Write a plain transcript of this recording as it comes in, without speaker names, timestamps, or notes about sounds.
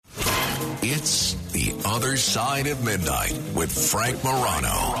It's The Other Side of Midnight with Frank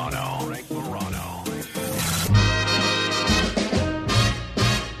Morano.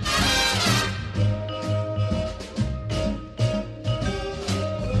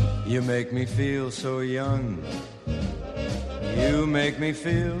 You make me feel so young. You make me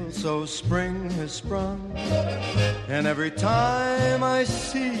feel so spring has sprung. And every time I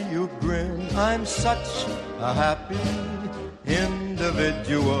see you grin, I'm such a happy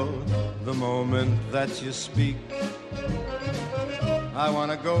individual. The moment that you speak, I want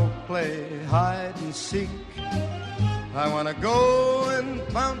to go play hide and seek. I want to go and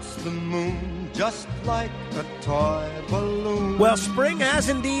bounce the moon just like a toy balloon. Well, spring has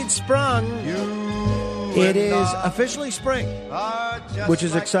indeed sprung. It is officially spring, which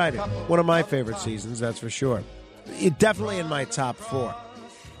is exciting. One of my favorite seasons, that's for sure. Definitely in my top 4.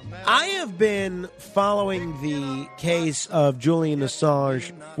 I have been following the case of Julian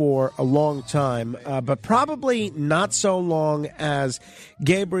Assange for a long time, but probably not so long as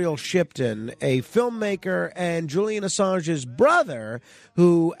Gabriel Shipton, a filmmaker and Julian Assange's brother,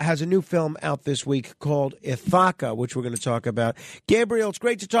 who has a new film out this week called Ithaca, which we're going to talk about. Gabriel, it's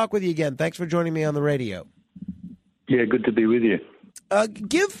great to talk with you again. Thanks for joining me on the radio. Yeah, good to be with you.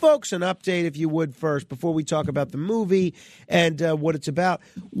 Give folks an update, if you would, first, before we talk about the movie and what it's about.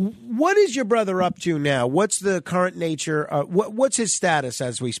 What is your brother up to now? What's the current nature? What's his status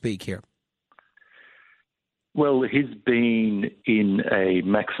as we speak here? Well, he's been in a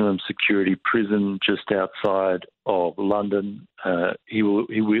maximum security prison just outside of London. He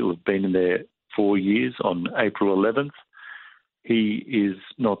will have been in there 4 years on April 11th. He is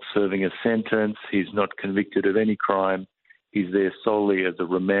not serving a sentence. He's not convicted of any crime. He's there solely as a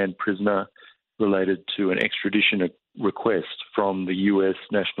remand prisoner related to an extradition request from the U.S.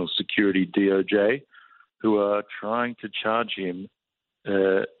 National Security DOJ, who are trying to charge him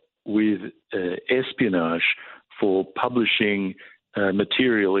with espionage for publishing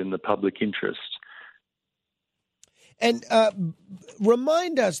material in the public interest. And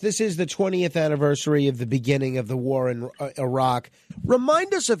remind us, this is the 20th anniversary of the beginning of the war in Iraq.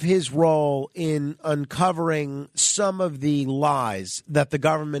 Remind us of his role in uncovering some of the lies that the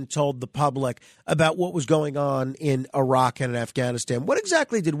government told the public about what was going on in Iraq and Afghanistan. What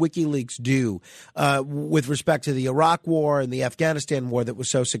exactly did WikiLeaks do with respect to the Iraq war and the Afghanistan war that was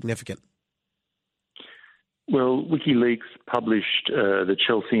so significant? Well, WikiLeaks published the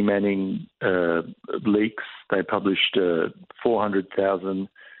Chelsea Manning leaks. They published 400,000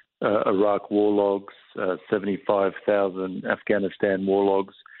 Iraq war logs, 75,000 Afghanistan war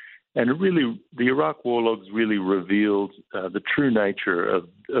logs. And really, the Iraq war logs really revealed the true nature of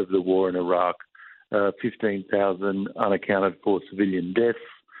the war in Iraq. 15,000 unaccounted for civilian deaths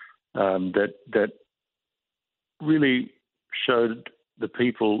that really showed the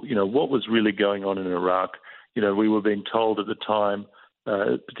people, what was really going on in Iraq. We were being told at the time,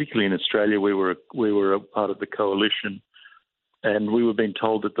 particularly in Australia, we were a part of the coalition, and we were being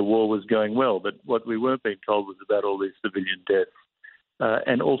told that the war was going well. But what we weren't being told was about all these civilian deaths,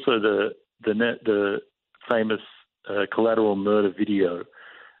 and also the famous collateral murder video,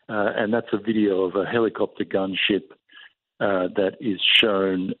 and that's a video of a helicopter gunship that is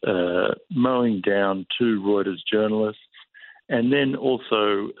shown mowing down 2 Reuters journalists, and then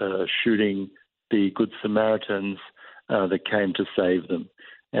also shooting the Good Samaritans that came to save them.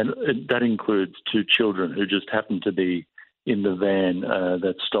 And that includes 2 children who just happened to be in the van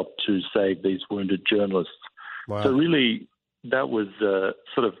that stopped to save these wounded journalists. Wow. So really, that was a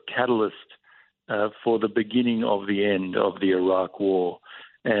sort of catalyst for the beginning of the end of the Iraq war.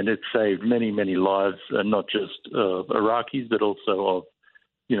 And it saved many, many lives, not just of Iraqis, but also of,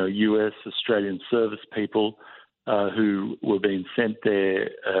 U.S., Australian service people who were being sent there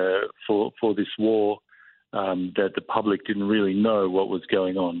for this war that the public didn't really know what was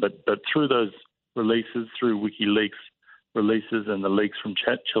going on. But through those releases, through WikiLeaks releases and the leaks from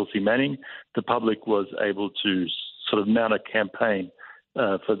Chelsea Manning, the public was able to sort of mount a campaign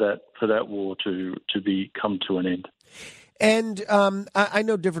for that war to come to an end. And I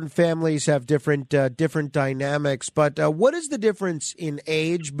know different families have different dynamics, but what is the difference in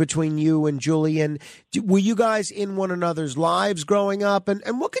age between you and Julian? Were you guys in one another's lives growing up? And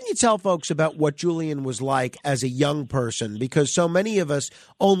what can you tell folks about what Julian was like as a young person? Because so many of us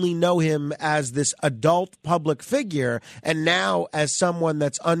only know him as this adult public figure, and now as someone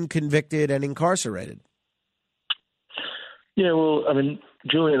that's unconvicted and incarcerated. Yeah, well,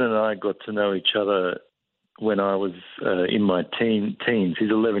 Julian and I got to know each other when I was in my teens. He's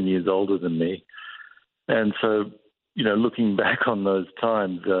 11 years older than me. And so, looking back on those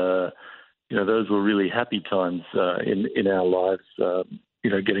times, those were really happy times in our lives.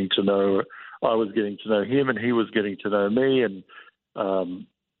 getting to know. I was getting to know him, and he was getting to know me, and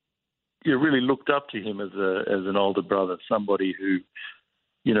really looked up to him as an older brother, somebody who,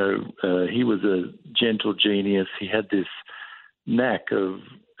 he was a gentle genius. He had this knack of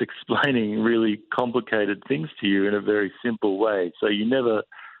explaining really complicated things to you in a very simple way. So you never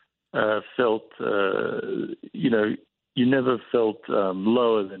felt,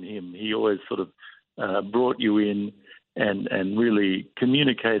 lower than him. He always sort of brought you in and really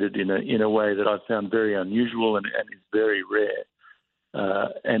communicated in a way that I found very unusual and is very rare.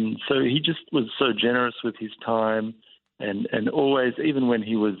 And so he just was so generous with his time, and always, even when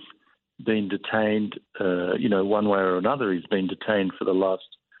he was being detained, one way or another, he's been detained for the last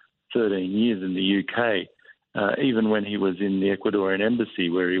 13 years in the UK. Even when he was in the Ecuadorian embassy,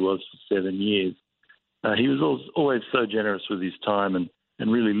 where he was for 7 years, he was always so generous with his time and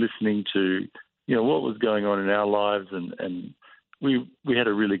really listening to, what was going on in our lives. And we had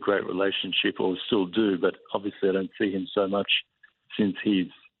a really great relationship, or still do, but obviously I don't see him so much since he's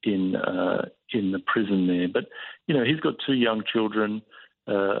in the prison there. But, he's got 2 young children,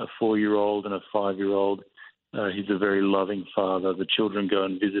 a 4-year-old and a 5-year-old. He's a very loving father. The children go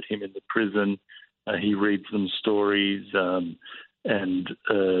and visit him in the prison. He reads them stories and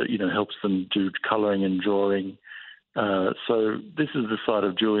helps them do colouring and drawing. So this is the side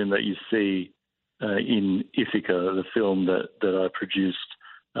of Julian that you see in Ithaca, the film that I produced,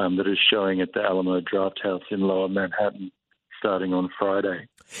 that is showing at the Alamo Drafthouse in Lower Manhattan starting on Friday.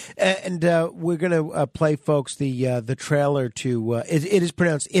 And we're going to play, folks, the trailer to it is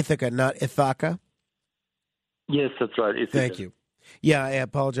pronounced Ithaca, not Ithaca? Yes, that's right. Ithaca. Thank you. Yeah, I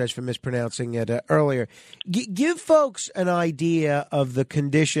apologize for mispronouncing it earlier. Give folks an idea of the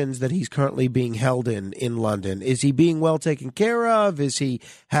conditions that he's currently being held in London. Is he being well taken care of? Is he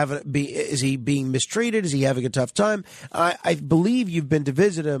being mistreated? Is he having a tough time? I believe you've been to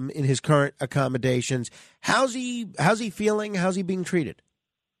visit him in his current accommodations. How's he feeling? How's he being treated?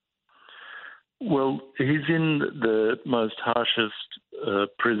 Well, he's in the most harshest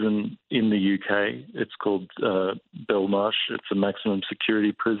prison in the UK. It's called Belmarsh. It's a maximum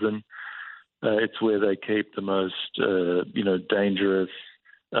security prison. It's where they keep the most, dangerous,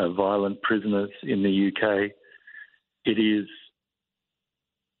 violent prisoners in the UK. It is,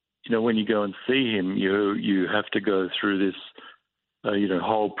 when you go and see him, you have to go through this,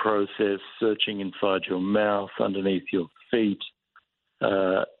 whole process, searching inside your mouth, underneath your feet.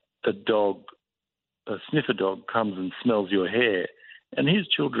 A sniffer dog comes and smells your hair, and his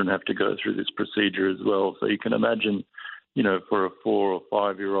children have to go through this procedure as well. So you can imagine, for a 4 or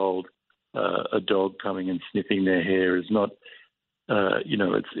 5-year-old, a dog coming and sniffing their hair is not,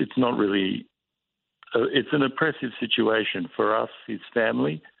 it's not really, it's an oppressive situation for us, his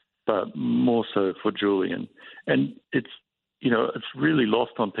family, but more so for Julian. And it's really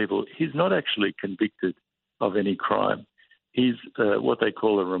lost on people. He's not actually convicted of any crime. He's what they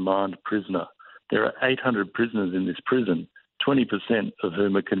call a remand prisoner. There are 800 prisoners in this prison, 20% of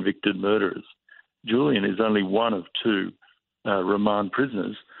whom are convicted murderers. Julian is only one of 2 remand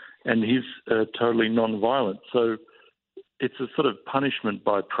prisoners, and he's totally non-violent. So it's a sort of punishment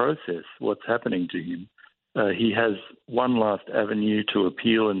by process, what's happening to him. He has one last avenue to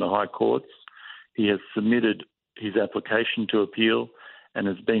appeal in the high courts. He has submitted his application to appeal and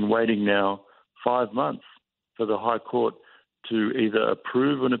has been waiting now 5 months for the high court to either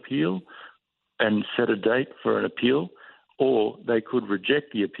approve an appeal and set a date for an appeal, or they could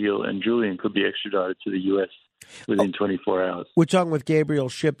reject the appeal and Julian could be extradited to the U.S. within 24 hours. We're talking with Gabriel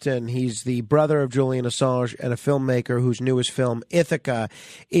Shipton. He's the brother of Julian Assange and a filmmaker whose newest film, Ithaca,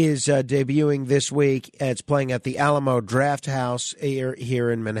 is debuting this week. It's playing at the Alamo Drafthouse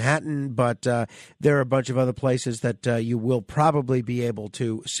here in Manhattan, but there are a bunch of other places that you will probably be able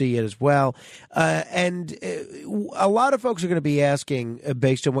to see it as well. And a lot of folks are going to be asking,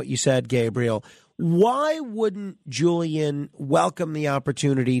 based on what you said, Gabriel, why wouldn't Julian welcome the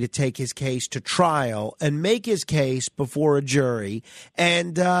opportunity to take his case to trial and make his case before a jury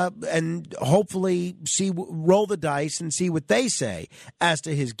and hopefully roll the dice and see what they say as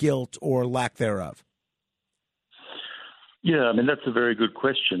to his guilt or lack thereof? Yeah, I mean, that's a very good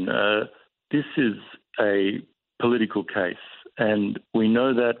question. This is a political case, and we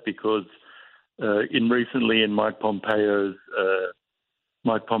know that because recently in Mike Pompeo's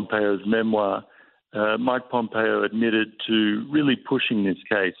memoir, Mike Pompeo admitted to really pushing this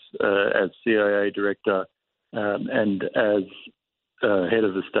case as CIA director and as head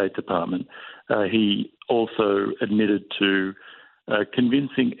of the State Department. He also admitted to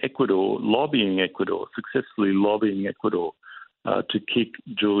convincing Ecuador, successfully lobbying Ecuador to kick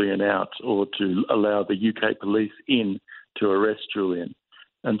Julian out or to allow the UK police in to arrest Julian.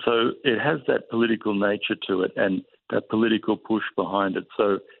 And so it has that political nature to it and that political push behind it.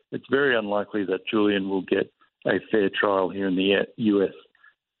 So it's very unlikely that Julian will get a fair trial here in the US.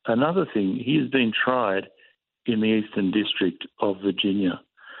 Another thing, he has been tried in the Eastern District of Virginia.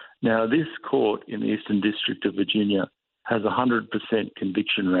 Now, this court in the Eastern District of Virginia has a 100%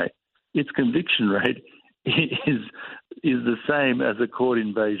 conviction rate. Its conviction rate is the same as a court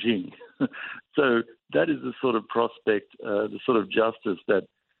in Beijing. So that is the sort of prospect, the sort of justice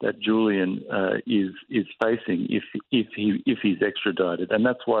that Julian is facing if he's extradited, and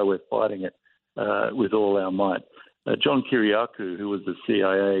that's why we're fighting it with all our might. John Kiriakou, who was the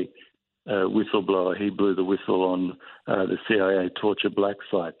CIA whistleblower, he blew the whistle on the CIA torture black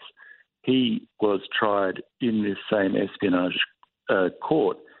sites. He was tried in this same espionage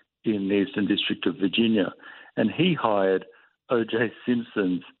court in the Eastern District of Virginia, and he hired O.J.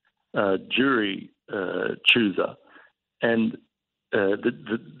 Simpson's jury chooser. And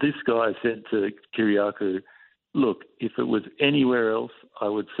this guy said to Kiriakou, look, if it was anywhere else, I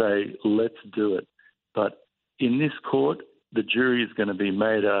would say, let's do it. But in this court, the jury is going to be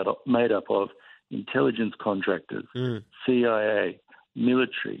made up of intelligence contractors, CIA,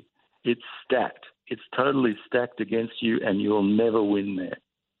 military. It's stacked. It's totally stacked against you, and you'll never win there.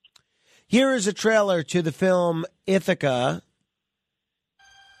 Here is a trailer to the film Ithaca.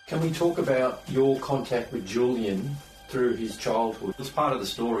 Can we talk about your contact with Julian through his childhood? It's part of the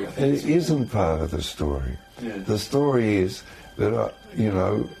story, I think. It isn't part of the story. Yeah. The story is that,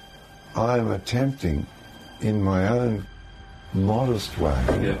 I am attempting in my own modest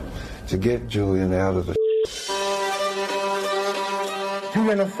way to get Julian out of the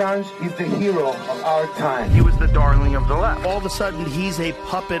Julian Assange is the hero of our time. He was the darling of the left. All of a sudden, he's a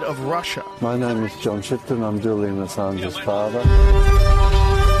puppet of Russia. My name is John Shipton. I'm Julian Assange's father.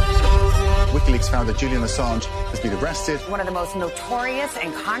 WikiLeaks found that Julian Assange has been arrested. One of the most notorious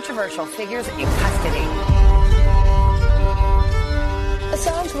and controversial figures in custody.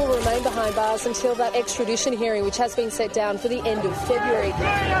 Assange will remain behind bars until that extradition hearing, which has been set down for the end of February.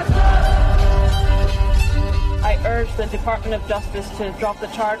 I urge the Department of Justice to drop the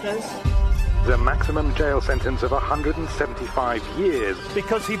charges. The maximum jail sentence of 175 years.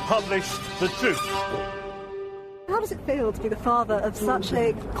 Because he published the truth. How does it feel to be the father of such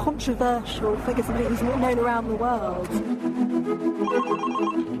a controversial figure, somebody who's known around the world?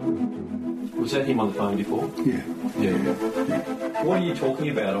 Was that him on the phone before? Yeah. What are you talking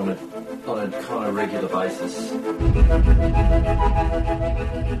about on a kind of regular basis?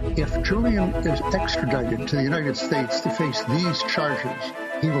 If Julian is extradited to the United States to face these charges,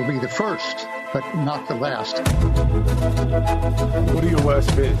 he will be the first, but not the last. What are your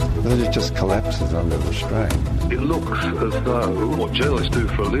worst fears? That it just collapses under the strain. It looks as though what journalists do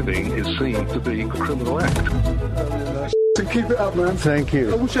for a living is seen to be a criminal act. So keep it up, man. Thank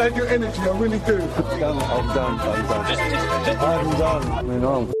you. I wish I had your energy, I really do. I'm done. I'm done. I mean,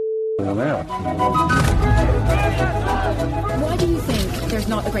 I'm out. Why do you think there's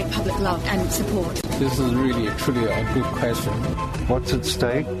not a great public love and support? This is really, truly a good question. What's at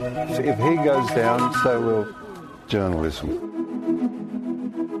stake? If he goes down, so will journalism.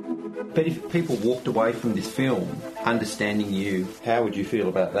 But if people walked away from this film understanding you, how would you feel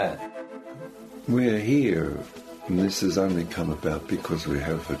about that? We're here, and this has only come about because we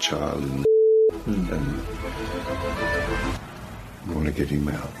have a child and we want to get him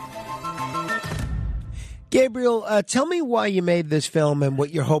out. Gabriel, tell me why you made this film and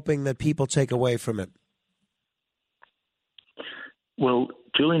what you're hoping that people take away from it. Well,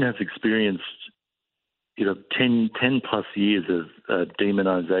 Julian has experienced, 10 plus years of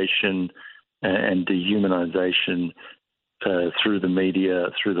demonization and dehumanization through the media,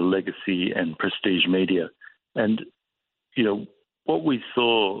 through the legacy and prestige media. And, what we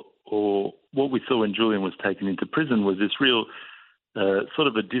saw when Julian was taken into prison was this real sort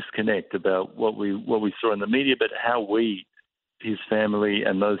of a disconnect about what we saw in the media, but how we, his family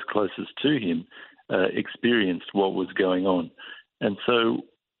and those closest to him, experienced what was going on. And so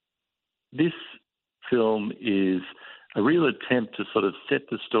this film is a real attempt to sort of set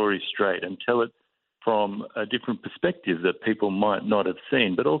the story straight and tell it from a different perspective that people might not have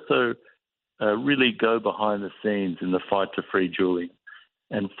seen, but also really go behind the scenes in the fight to free Julian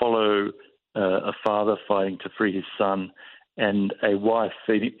and follow a father fighting to free his son and a wife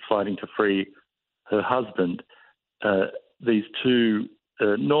fighting to free her husband. These two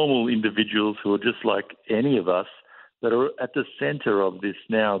normal individuals who are just like any of us that are at the center of this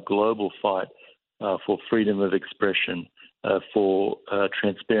now global fight for freedom of expression, for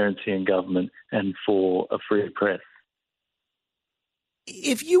transparency in government, and for a free press.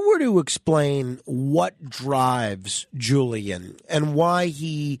 If you were to explain what drives Julian and why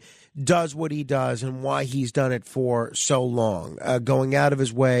he does what he does and why he's done it for so long, going out of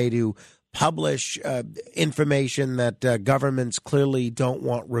his way to publish information that governments clearly don't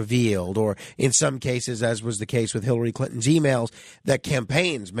want revealed, or in some cases, as was the case with Hillary Clinton's emails, that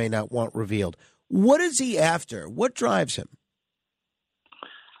campaigns may not want revealed. What is he after? What drives him?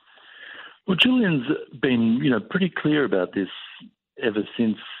 Well, Julian's been, pretty clear about this ever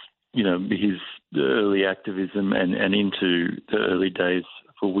since, his early activism and into the early days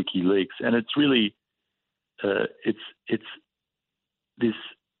for WikiLeaks. And it's really, it's this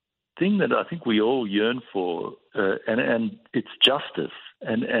thing that I think we all yearn for, and it's justice,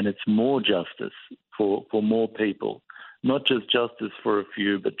 and it's more justice for more people, not just justice for a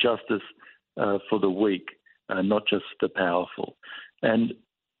few, but justice for the weak, not just the powerful. And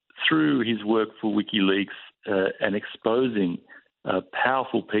through his work for WikiLeaks and exposing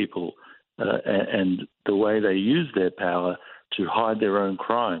powerful people and the way they use their power to hide their own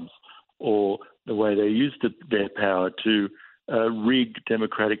crimes, or the way they use their power to rig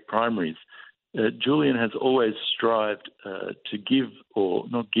democratic primaries. Julian has always strived to give, or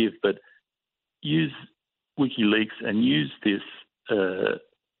not give, but use WikiLeaks and use this, the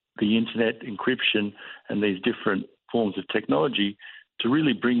internet encryption and these different forms of technology to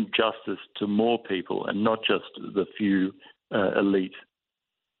really bring justice to more people and not just the few elite.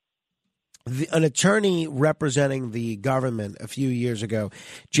 An attorney representing the government a few years ago,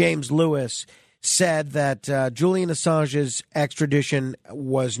 James Lewis, said that Julian Assange's extradition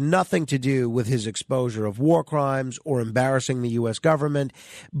was nothing to do with his exposure of war crimes or embarrassing the U.S. government,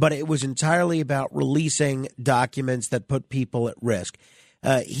 but it was entirely about releasing documents that put people at risk.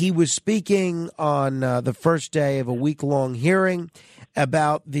 He was speaking on the first day of a week-long hearing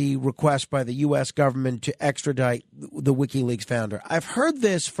about the request by the U.S. government to extradite the WikiLeaks founder. I've heard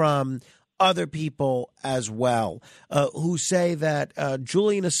this from other people as well, who say that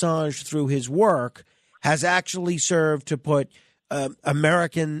Julian Assange, through his work, has actually served to put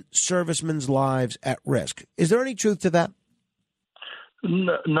American servicemen's lives at risk. Is there any truth to that?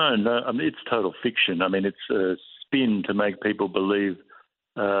 No. I mean, it's total fiction. I mean, it's a spin to make people believe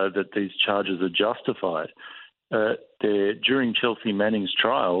that these charges are justified. During Chelsea Manning's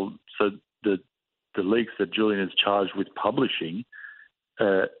trial, so the leaks that Julian is charged with publishing,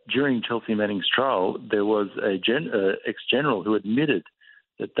 during Chelsea Manning's trial, there was a ex-general who admitted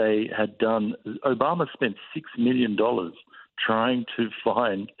that they had done. Obama spent $6 million trying to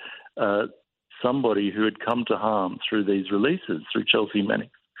find somebody who had come to harm through these releases, through Chelsea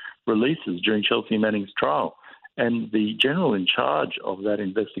Manning's releases during Chelsea Manning's trial. And the general in charge of that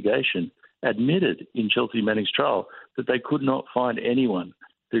investigation admitted in Chelsea Manning's trial that they could not find anyone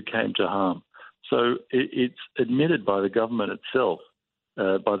who came to harm. So it's admitted by the government itself,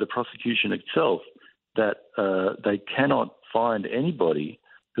 by the prosecution itself, that they cannot find anybody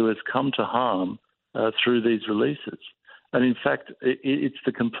who has come to harm through these releases. And in fact, it's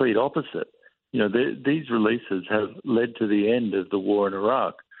the complete opposite. These releases have led to the end of the war in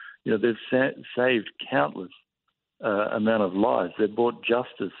Iraq. They've saved countless amount of lives. They've brought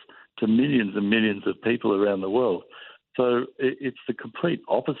justice to millions and millions of people around the world. So it's the complete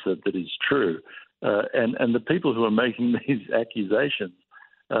opposite that is true. And the people who are making these accusations,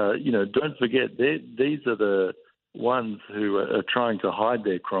 don't forget, these are the ones who are trying to hide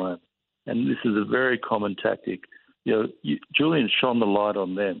their crime. And this is a very common tactic. Julian shone the light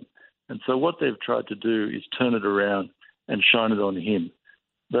on them. And so what they've tried to do is turn it around and shine it on him.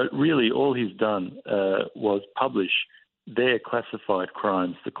 But really all he's done was publish their classified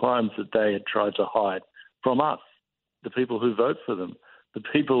crimes, the crimes that they had tried to hide from us, the people who vote for them, the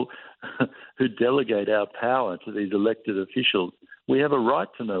people who delegate our power to these elected officials. We have a right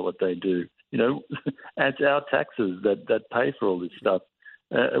to know what they do. It's our taxes that pay for all this stuff.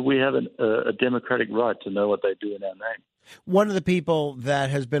 We have a democratic right to know what they do in our name. One of the people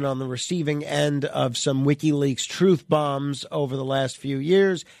that has been on the receiving end of some WikiLeaks truth bombs over the last few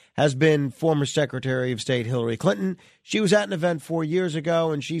years has been former Secretary of State Hillary Clinton. She was at an event 4 years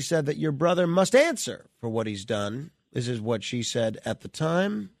ago, and she said that your brother must answer for what he's done. This is what she said at the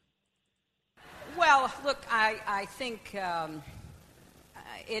time. Well, look, I think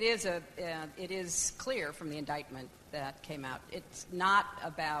it is clear from the indictment that came out. It's not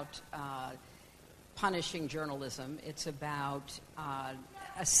about punishing journalism. It's about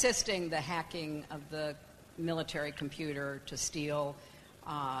assisting the hacking of the military computer to steal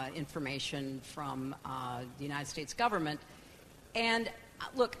information from the United States government. And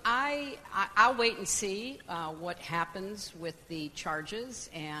look, I'll wait and see what happens with the charges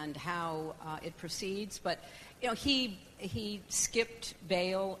and how it proceeds. But, he skipped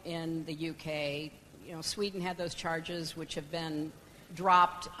bail in the UK. Sweden had those charges, which have been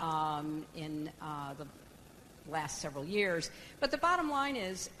dropped in the last several years. But the bottom line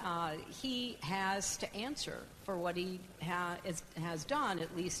is he has to answer for what he has done,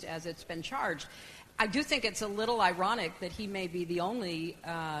 at least as it's been charged. I do think it's a little ironic that he may be the only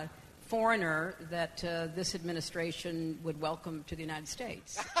foreigner that this administration would welcome to the United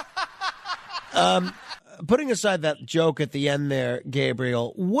States. Putting aside that joke at the end there,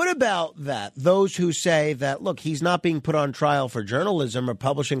 Gabriel, what about that? Those who say that, look, he's not being put on trial for journalism or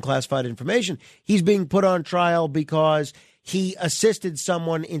publishing classified information. He's being put on trial because he assisted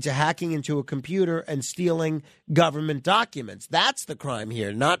someone into hacking into a computer and stealing government documents. That's the crime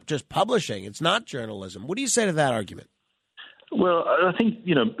here, not just publishing. It's not journalism. What do you say to that argument? Well, I think,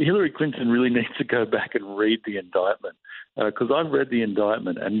 Hillary Clinton really needs to go back and read the indictment, because I've read the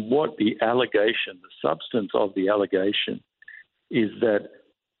indictment, and what the allegation, the substance of the allegation, is that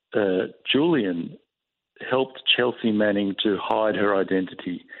Julian helped Chelsea Manning to hide her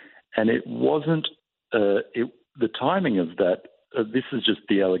identity. And it wasn't the timing of that. This is just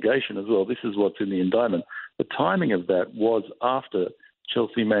the allegation as well. This is what's in the indictment. The timing of that was after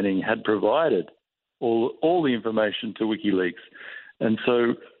Chelsea Manning had provided all the information to WikiLeaks. And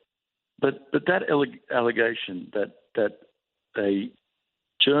so, but that allegation that a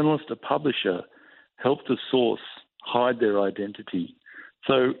journalist, a publisher, helped a source hide their identity.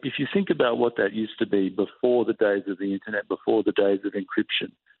 So if you think about what that used to be before the days of the internet, before the days of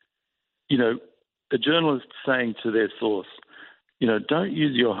encryption, a journalist saying to their source, don't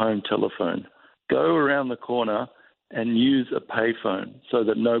use your home telephone. Go around the corner and use a payphone so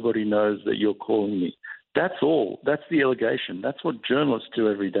that nobody knows that you're calling me. That's all. That's the allegation. That's what journalists do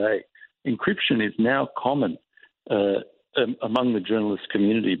every day. Encryption is now common among the journalist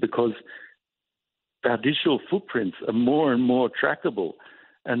community because our digital footprints are more and more trackable.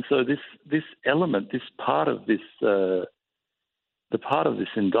 And so this element, this part of this, the part of this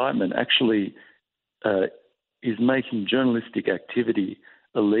indictment actually is making journalistic activity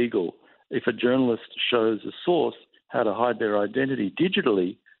illegal. If a journalist shows a source how to hide their identity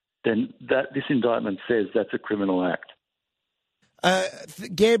digitally, then this indictment says that's a criminal act.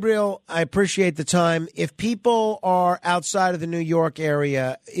 Gabriel, I appreciate the time. If people are outside of the New York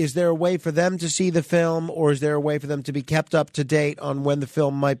area, is there a way for them to see the film, or is there a way for them to be kept up to date on when the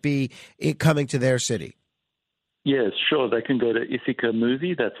film might be coming to their city? Yes, sure. They can go to Ithaca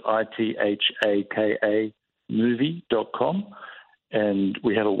Movie. That's ITHAKA movie.com. And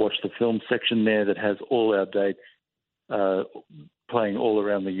we have a Watch the Film section there that has all our dates playing all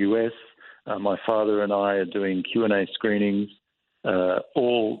around the US. My father and I are doing Q&A screenings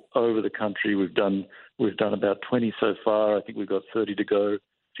all over the country. We've done about 20 so far. I think we've got 30 to go,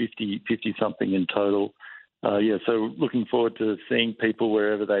 50 something in total. So looking forward to seeing people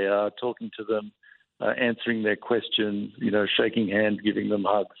wherever they are, talking to them, answering their questions, shaking hands, giving them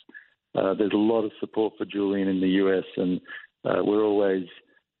hugs. There's a lot of support for Julian in the US, and we're always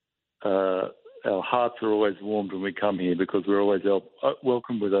our hearts are always warmed when we come here because we're always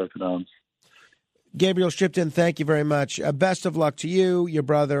welcome with open arms. Gabriel Shipton, thank you very much. Best of luck to you, your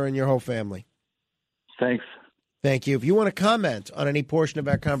brother, and your whole family. Thanks. Thank you. If you want to comment on any portion of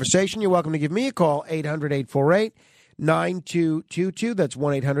our conversation, you're welcome to give me a call, 800-848-9222. That's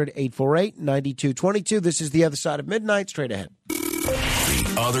 1-800-848-9222. This is The Other Side of Midnight. Straight ahead.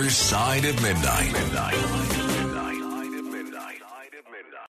 The Other Side of Midnight.